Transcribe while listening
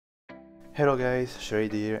Hello guys,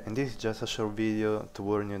 Shade here, and this is just a short video to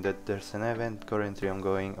warn you that there's an event currently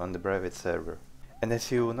ongoing on the private server. And as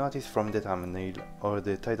you notice from the thumbnail or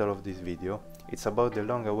the title of this video, it's about the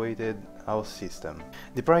long-awaited house system.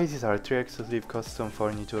 The prizes are 3 exclusive custom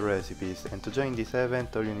furniture recipes, and to join this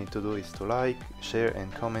event all you need to do is to like, share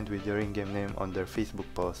and comment with your in-game name on their Facebook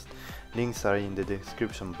post. Links are in the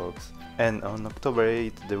description box. And on October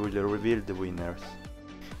 8th they will reveal the winners.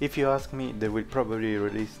 If you ask me, they will probably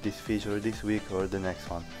release this feature this week or the next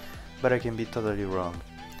one, but I can be totally wrong.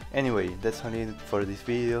 Anyway, that's all it for this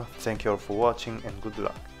video, thank you all for watching and good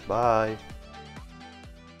luck, bye!